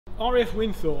RAF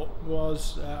Winthorpe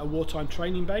was a wartime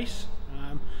training base.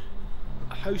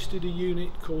 Hosted a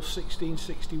unit called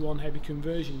 1661 Heavy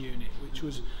Conversion Unit, which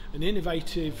was an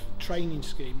innovative training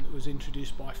scheme that was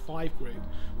introduced by 5 Group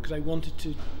because they wanted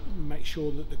to make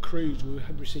sure that the crews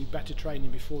had received better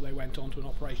training before they went on to an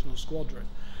operational squadron.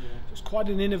 Yeah. So it's quite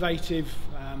an innovative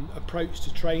approach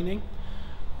to training.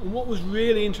 And what was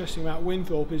really interesting about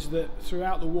Winthorpe is that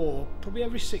throughout the war, probably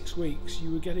every 6 weeks,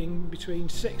 you were getting between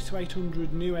 600 to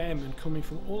 800 new airmen coming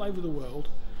from all over the world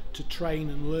to train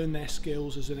and learn their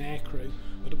skills as an aircrew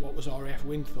at what was RAF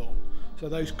Winthorpe. So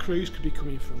those crews could be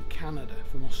coming from Canada,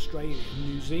 from Australia,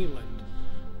 New Zealand,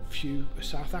 a few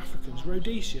South Africans,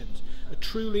 Rhodesians, a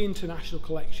truly international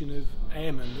collection of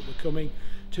airmen that were coming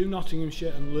to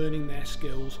Nottinghamshire and learning their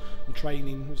skills and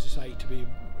training, as I say, to be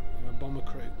a bomber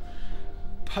crew.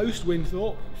 Post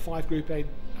Winthorpe, 5 Group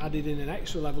added in an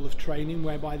extra level of training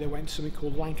whereby they went to something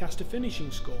called Lancaster Finishing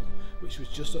School, which was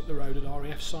just up the road at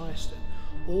RAF Sireston.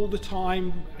 All the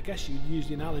time, I guess you'd use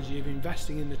the analogy of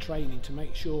investing in the training to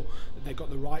make sure that they've got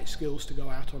the right skills to go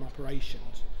out on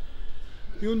operations.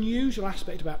 The unusual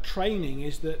aspect about training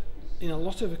is that in a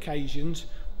lot of occasions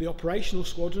the operational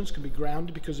squadrons can be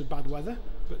grounded because of bad weather,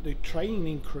 but the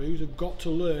training crews have got to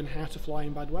learn how to fly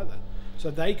in bad weather. So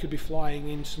they could be flying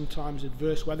in sometimes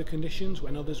adverse weather conditions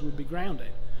when others would be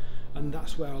grounded, and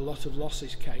that's where a lot of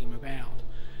losses came about.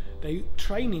 The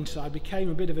training side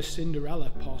became a bit of a Cinderella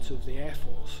part of the Air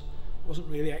Force. It wasn't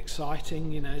really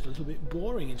exciting, you know, it's a little bit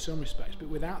boring in some respects, but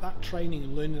without that training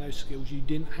and learning those skills, you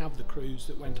didn't have the crews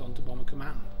that went on to Bomber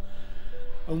Command.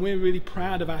 And we're really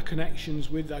proud of our connections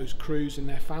with those crews and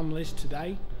their families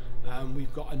today.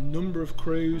 We've got a number of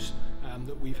crews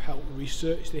that we've helped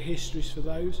research the histories for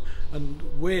those, and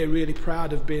we're really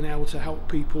proud of being able to help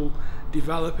people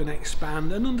develop and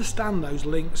expand and understand those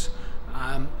links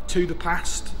to the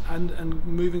past and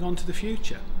moving on to the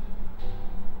future.